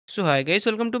So hi guys,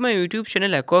 welcome to my YouTube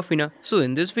channel Aquafina. So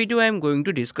in this video I am going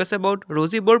to discuss about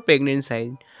Rosy Barb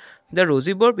pregnancy. The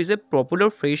Rosy Barb is a popular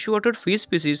freshwater fish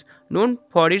species known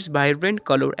for its vibrant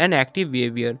color and active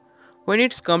behavior. When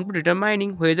it's come to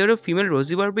determining whether a female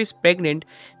Rosy Barb is pregnant,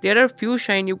 there are few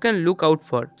signs you can look out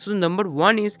for. So number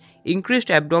 1 is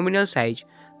increased abdominal size.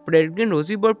 Pregnant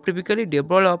Rosy Barb typically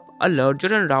develop a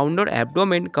larger and rounder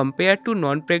abdomen compared to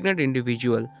non-pregnant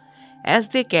individual. As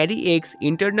they carry eggs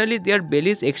internally, their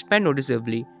bellies expand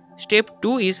noticeably. Step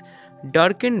 2 is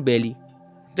darkened belly.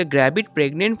 The gravid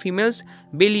pregnant female's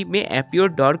belly may appear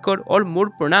darker or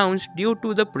more pronounced due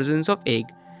to the presence of egg.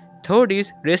 Third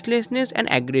is restlessness and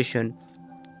aggression.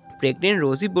 Pregnant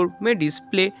Rosy Barb may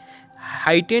display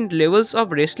heightened levels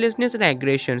of restlessness and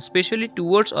aggression, especially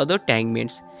towards other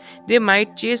tangments. They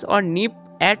might chase or nip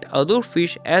at other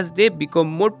fish as they become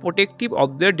more protective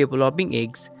of their developing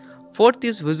eggs. Fourth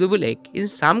is visible egg. In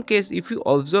some cases, if you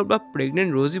observe a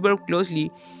pregnant Rosy Barb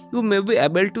closely, you may be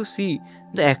able to see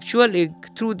the actual egg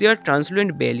through their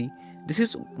translucent belly. This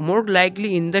is more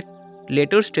likely in the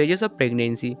later stages of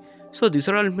pregnancy. So these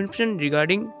are all information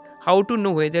regarding how to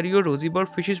know whether your Rosy Barb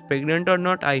fish is pregnant or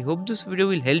not. I hope this video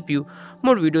will help you.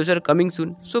 More videos are coming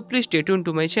soon, so please stay tuned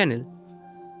to my channel.